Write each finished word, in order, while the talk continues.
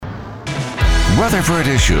Rutherford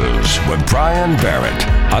Issues with Brian Barrett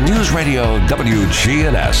on News Radio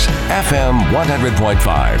WGNS, FM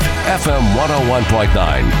 100.5, FM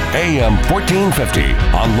 101.9, AM 1450,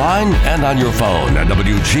 online and on your phone at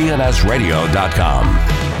WGNSradio.com.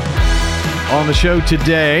 On the show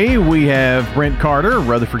today, we have Brent Carter,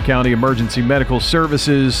 Rutherford County Emergency Medical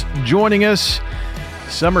Services, joining us.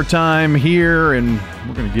 Summertime here, and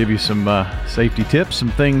we're going to give you some safety tips,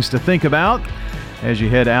 some things to think about as you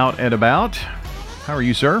head out and about. How are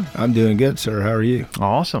you, sir? I'm doing good, sir. How are you?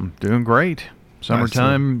 Awesome. Doing great.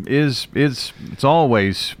 Summertime it's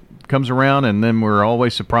always comes around, and then we're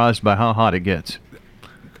always surprised by how hot it gets.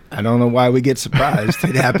 I don't know why we get surprised.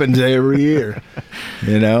 It happens every year.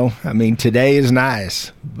 You know, I mean, today is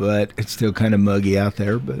nice, but it's still kind of muggy out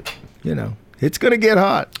there, but, you know. It's going to get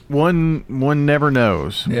hot. One never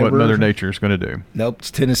knows what Mother Nature is going to do. Nope,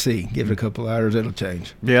 it's Tennessee. Give it a couple hours, it'll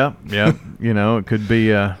change. Yeah. You know, it could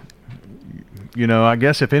be, I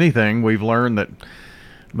guess if anything, we've learned that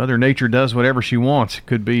Mother Nature does whatever she wants. It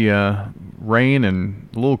could be rain and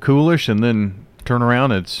a little coolish, and then turn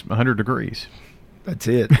around, it's 100 degrees. That's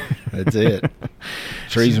it.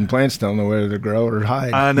 Trees and plants don't know whether to grow or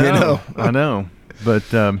hide. I know. But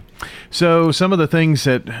so some of the things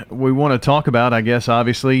that we want to talk about, I guess,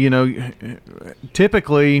 obviously,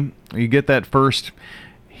 typically you get that first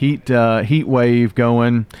heat wave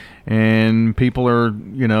going, and people are,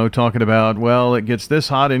 talking about, well, it gets this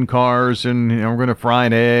hot in cars, and we're going to fry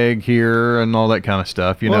an egg here and all that kind of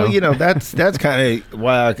stuff. Well, that's kind of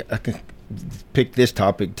why I picked this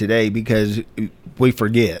topic today, because we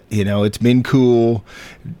forget, it's been cool.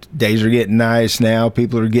 Days are getting nice now.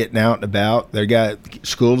 People are getting out and about.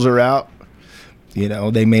 Schools are out.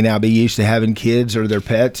 They may not be used to having kids or their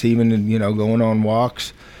pets, even, going on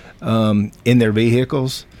walks in their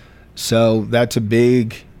vehicles. So that's a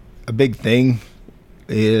big thing,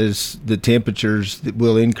 is the temperatures that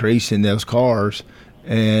will increase in those cars.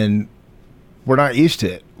 And we're not used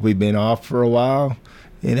to it. We've been off for a while,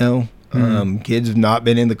 Kids have not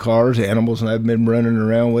been in the cars. Animals have been running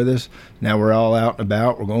around with us. Now we're all out and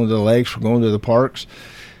about. We're going to the lakes. We're going to the parks.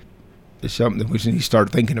 It's something that we need to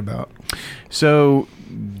start thinking about. So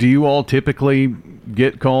do you all typically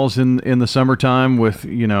get calls in the summertime with,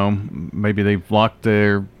 maybe they've locked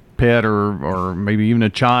their pet or maybe even a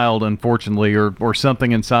child, unfortunately, or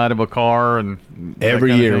something inside of a car? And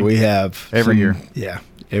every year we have. Every year? Yeah,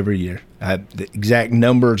 every year. The exact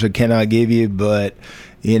numbers I cannot give you, but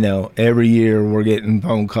every year we're getting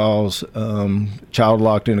phone calls, child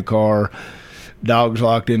locked in a car, dogs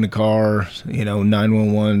locked in the car,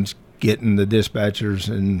 911's getting the dispatchers,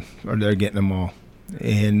 or they're getting them all.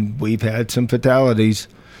 And we've had some fatalities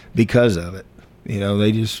because of it.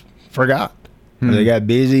 They just forgot. They got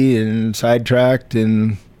busy and sidetracked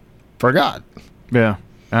and forgot. Yeah.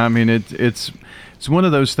 I mean, it's one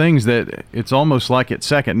of those things that it's almost like it's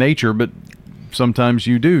second nature, but sometimes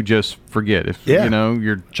you do just forget. If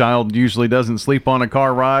your child usually doesn't sleep on a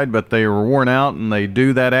car ride, but they were worn out and they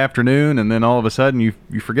do that afternoon, and then all of a sudden you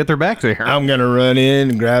forget they're back there. I'm gonna run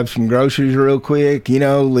in and grab some groceries real quick,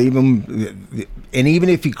 leave them. And even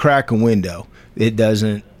if you crack a window, it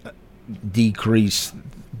doesn't decrease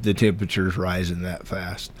the temperatures rising that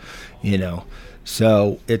fast,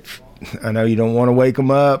 so I know you don't want to wake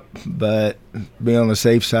them up, but be on the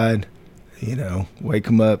safe side. Wake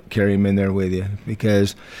them up, carry them in there with you,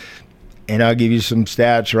 and I'll give you some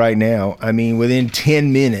stats right now. I mean, within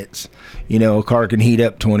 10 minutes, a car can heat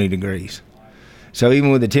up 20 degrees. So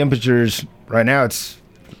even with the temperatures right now,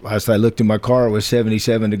 last I looked in my car, it was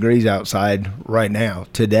 77 degrees outside right now,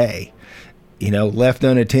 today. Left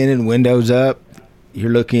unattended, windows up, you're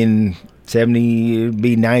looking 70, it'd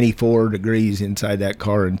be 94 degrees inside that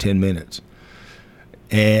car in 10 minutes.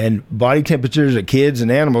 And body temperatures of kids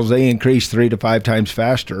and animals, they increase 3 to 5 times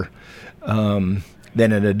faster than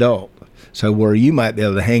an adult. So where you might be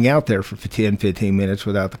able to hang out there for 10, 15 minutes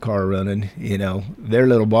without the car running, their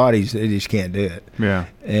little bodies, they just can't do it. Yeah.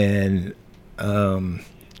 And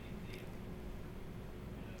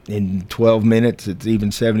in 12 minutes, it's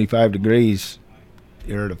even 75 degrees,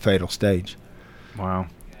 you're at a fatal stage. Wow.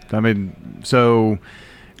 I mean, so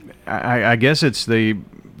I guess it's the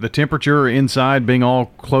temperature inside being all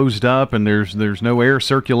closed up, and there's no air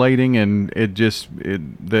circulating, and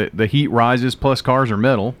the heat rises. Plus, cars are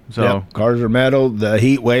metal, so yep, cars are metal. The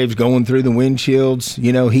heat waves going through the windshields,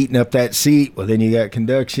 heating up that seat. Well, then you got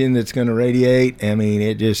conduction that's going to radiate. I mean,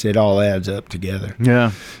 it all adds up together.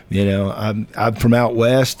 Yeah, I'm from out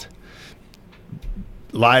west.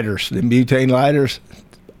 Lighters, the butane lighters,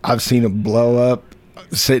 I've seen them blow up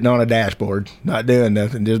sitting on a dashboard, not doing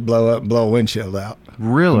nothing, just blow up, blow a windshield out.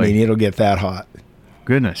 Really? I mean, it'll get that hot.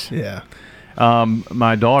 Goodness. Yeah.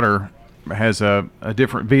 My daughter has a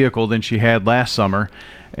different vehicle than she had last summer,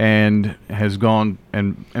 and has gone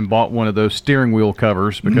and bought one of those steering wheel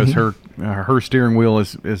covers because her steering wheel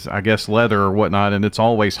is I guess leather or whatnot, and it's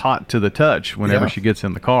always hot to the touch whenever she gets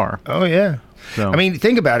in the car. Oh yeah. So, I mean,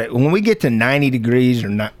 think about it. When we get to 90 degrees or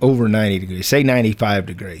not over 90 degrees, say 95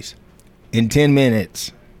 degrees, in 10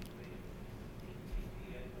 minutes,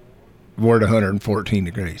 we're at 114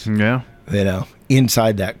 degrees. yeah.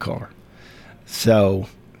 Inside that car. So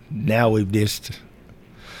now we've just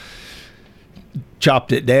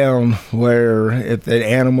chopped it down where if an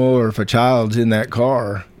animal or if a child's in that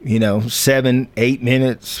car, 7, 8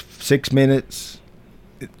 minutes, 6 minutes,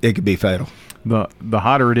 it could be fatal. The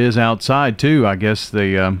hotter it is outside too, I guess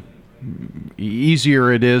the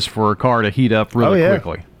easier it is for a car to heat up really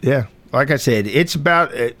quickly. Yeah. Like I said, it's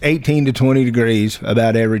about 18 to 20 degrees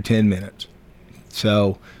about every 10 minutes.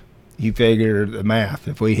 So you figure the math.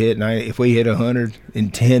 If we hit 100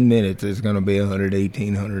 in 10 minutes, it's going to be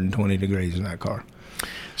 118, 120 degrees in that car.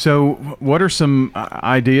 So what are some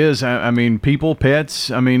ideas? I mean, people,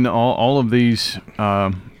 pets, I mean, all of these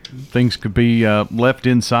things could be left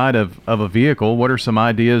inside of a vehicle. What are some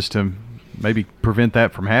ideas to maybe prevent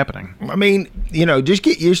that from happening? I mean, just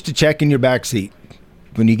get used to checking your back seat.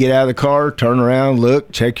 When you get out of the car, turn around,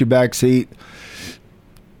 look, check your back seat,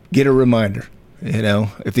 get a reminder.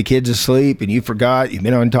 If the kid's asleep and you forgot, you've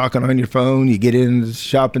been talking on your phone, you get in the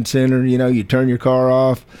shopping center, you turn your car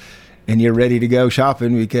off and you're ready to go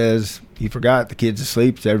shopping because you forgot the kid's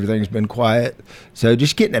asleep, so everything's been quiet. So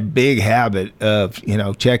just getting a big habit of,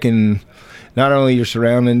 checking not only your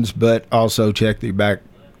surroundings, but also check the back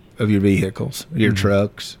of your vehicles, your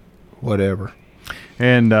trucks, whatever.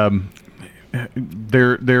 And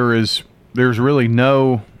there's really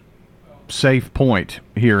no safe point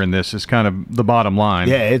here in this is kind of the bottom line.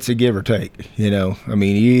 Yeah, it's a give or take. I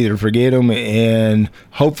mean, you either forget them and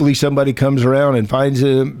hopefully somebody comes around and finds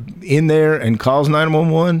them in there and calls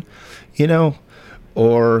 911,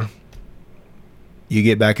 or you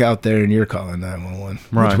get back out there and you're calling 911,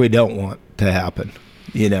 which we don't want to happen.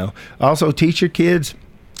 Also teach your kids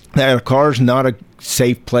that a car's not a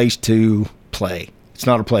safe place to play. It's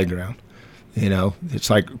not a playground. It's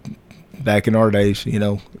like back in our days,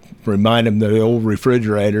 remind them the old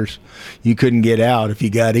refrigerators. You couldn't get out if you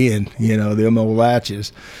got in, them old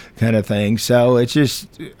latches kind of thing. So it's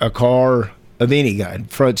just a car of any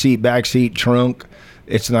kind, front seat, back seat, trunk.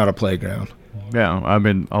 It's not a playground. Yeah, I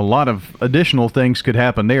mean, a lot of additional things could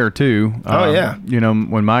happen there too. Oh, yeah.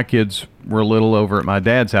 When my kids were little over at my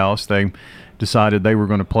dad's house, they decided they were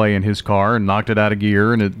going to play in his car and knocked it out of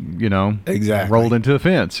gear, and it, exactly rolled into a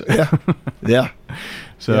fence. Yeah, yeah.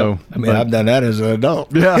 So, I mean, I've done that as an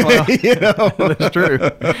adult. Yeah, well, that's true.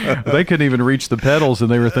 They couldn't even reach the pedals,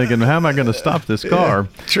 and they were thinking, "How am I going to stop this car?"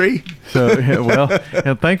 Tree. So,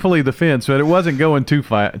 and thankfully the fence, but it wasn't going too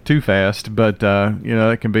fast. But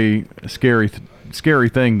it can be a scary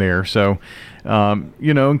thing there. So,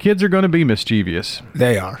 and kids are going to be mischievous.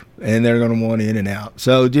 They are, and they're going to want in and out.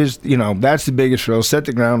 So, just that's the biggest rule. Set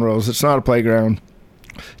the ground rules. It's not a playground.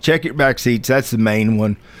 Check your back seats. That's the main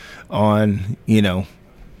one. On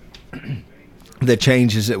the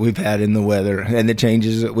changes that we've had in the weather and the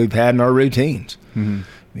changes that we've had in our routines.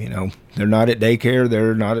 Mm-hmm. They're not at daycare,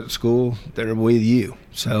 they're not at school, they're with you.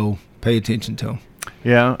 So pay attention to them.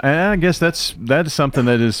 Yeah, and I guess that is something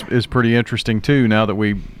that is pretty interesting too. Now that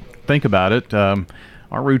we think about it,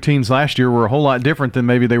 our routines last year were a whole lot different than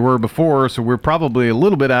maybe they were before, so we're probably a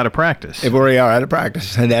little bit out of practice. If we are out of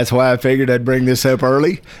practice, and that's why I figured I'd bring this up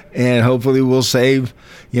early, and hopefully we'll save,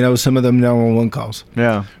 some of them 911 calls.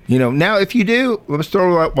 Yeah. Now if you do, let's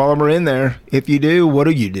throw it while we're in there. If you do, what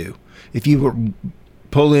do you do? If you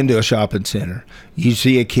pull into a shopping center, you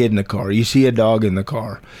see a kid in the car, you see a dog in the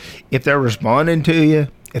car. If they're responding to you,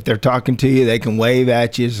 if they're talking to you, they can wave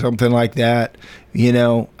at you, something like that.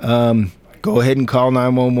 Go ahead and call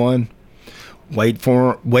 911.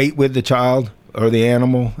 Wait with the child or the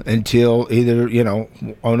animal until either,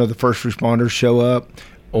 one of the first responders show up,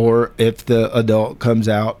 or if the adult comes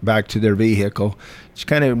out back to their vehicle. Just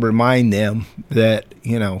kind of remind them that,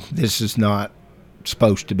 this is not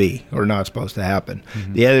supposed to be or not supposed to happen.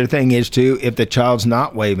 Mm-hmm. The other thing is too, if the child's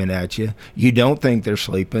not waving at you, you don't think they're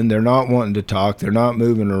sleeping, they're not wanting to talk, they're not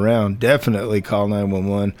moving around, definitely call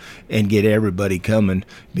 911 and get everybody coming,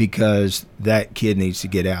 because that kid needs to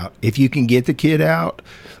get out. If you can get the kid out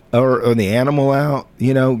or the animal out,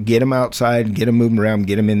 get them outside and get them moving around,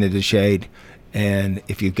 get them into the shade. And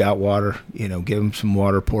if you've got water, give them some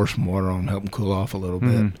water, pour some water on, help them cool off a little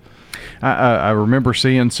bit. I remember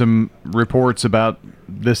seeing some reports about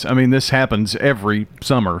this. I mean, this happens every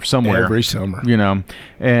summer somewhere. Every summer.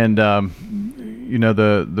 And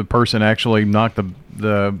the person actually knocked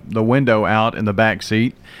the window out in the back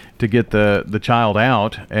seat to get the child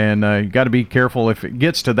out. And you got to be careful. If it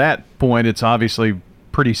gets to that point, it's obviously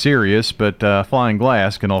pretty serious, but flying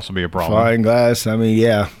glass can also be a problem. Flying glass, I mean,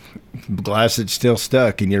 yeah. Glass that's still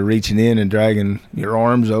stuck and you're reaching in and dragging your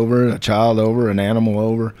arms over, a child over, an animal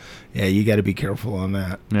over. Yeah, you got to be careful on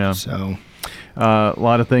that. Yeah. So a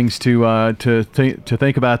lot of things to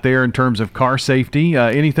think about there in terms of car safety.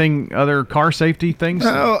 Anything other car safety things?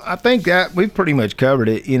 No, I think that we've pretty much covered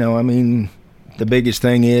it. I mean, the biggest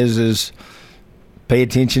thing is pay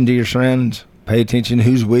attention to your surroundings. Pay attention to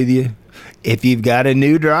who's with you. If you've got a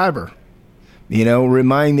new driver,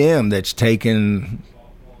 remind them that's taking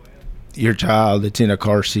your child that's in a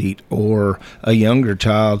car seat or a younger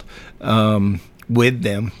child with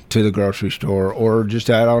them to the grocery store or just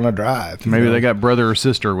out on a drive. Maybe they got brother or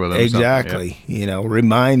sister with them. Exactly. Yeah.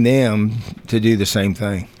 Remind them to do the same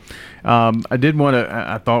thing.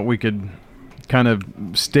 I thought we could kind of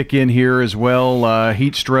stick in here as well,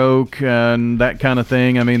 heat stroke and that kind of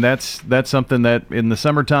thing. I mean, that's something that in the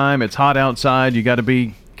summertime, it's hot outside. You got to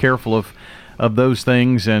be careful of those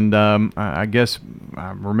things. And I guess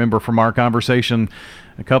I remember from our conversation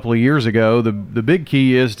a couple of years ago, the big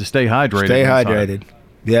key is to stay hydrated. Stay hydrated.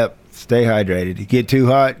 Yep. Stay hydrated. You get too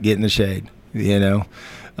hot, get in the shade,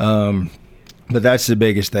 but that's the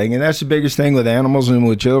biggest thing. And that's the biggest thing with animals and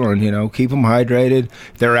with children, keep them hydrated.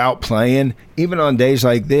 They're out playing. Even on days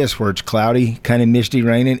like this where it's cloudy, kind of misty,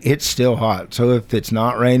 raining, it's still hot. So if it's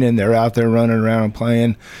not raining, they're out there running around and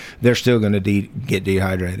playing, they're still going to get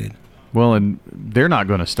dehydrated. Well, and they're not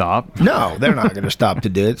going to stop. No, they're not going to stop to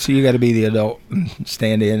do it. So you got to be the adult and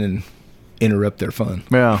stand in and interrupt their fun.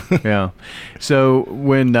 Yeah. So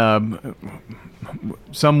when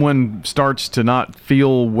someone starts to not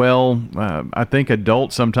feel well, I think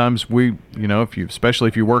adults sometimes especially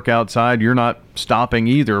if you work outside, you're not stopping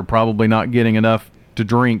either, probably not getting enough to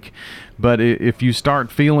drink. But if you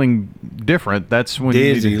start feeling different, that's when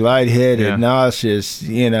dizzy, lightheaded, nauseous,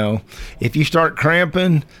 if you start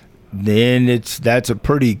cramping, then that's a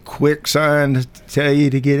pretty quick sign to tell you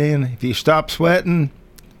to get in. If you stop sweating,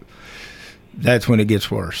 that's when it gets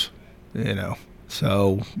worse,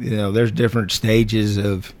 So, there's different stages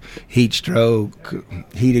of heat stroke,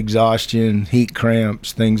 heat exhaustion, heat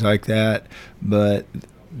cramps, things like that. But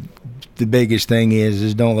the biggest thing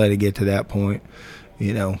is don't let it get to that point.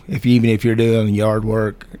 Even if you're doing yard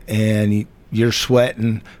work and you're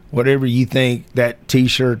sweating, whatever you think that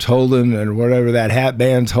T-shirt's holding or whatever that hat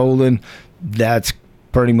band's holding, that's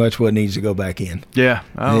pretty much what needs to go back in. Yeah.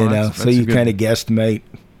 So you kind of guesstimate.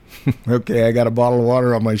 Okay, I got a bottle of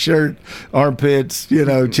water on my shirt, armpits,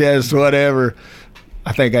 chest, whatever.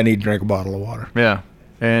 I think I need to drink a bottle of water. Yeah.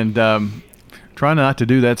 And try not to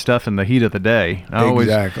do that stuff in the heat of the day.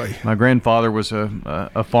 Exactly. My grandfather was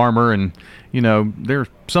a farmer, and there are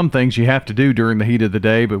some things you have to do during the heat of the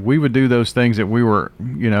day, but we would do those things that we were,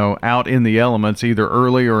 out in the elements, either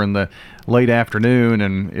early or in the late afternoon.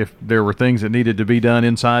 And if there were things that needed to be done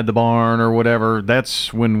inside the barn or whatever,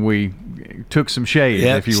 that's when we took some shade,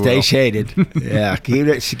 if you will. Stay shaded. Yeah,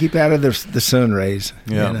 keep out of the sun rays.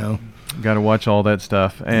 Yeah. Got to watch all that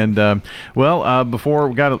stuff. And, before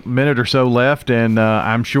we got a minute or so left, and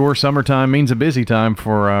I'm sure summertime means a busy time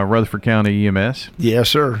for Rutherford County EMS. Yes,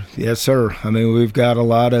 sir. I mean, we've got a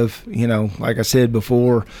lot of, like I said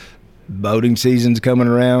before, boating season's coming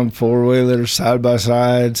around, four-wheelers,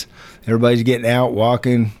 side-by-sides. Everybody's getting out,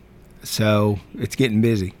 walking. So it's getting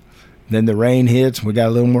busy. Then the rain hits, we got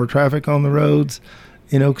a little more traffic on the roads,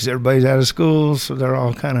 because everybody's out of school, so they're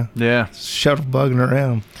all kind of shuttle bugging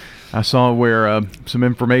around. I saw some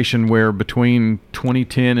information where between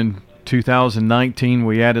 2010 and 2019,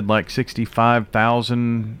 we added like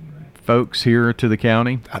 65,000 folks here to the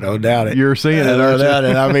county. I don't doubt it. You're seeing it. I don't doubt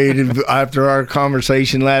it. I mean, after our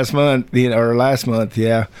conversation last month, our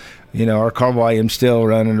call volume's still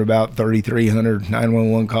running about 3,300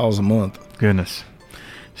 911 calls a month. Goodness.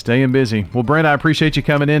 Staying busy. Well, Brent, I appreciate you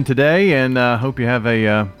coming in today, and hope you have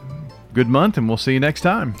a good month, and we'll see you next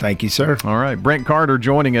time. Thank you, sir. All right. Brent Carter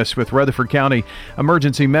joining us with Rutherford County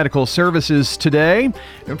Emergency Medical Services today.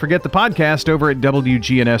 Don't forget the podcast over at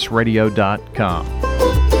WGNSradio.com.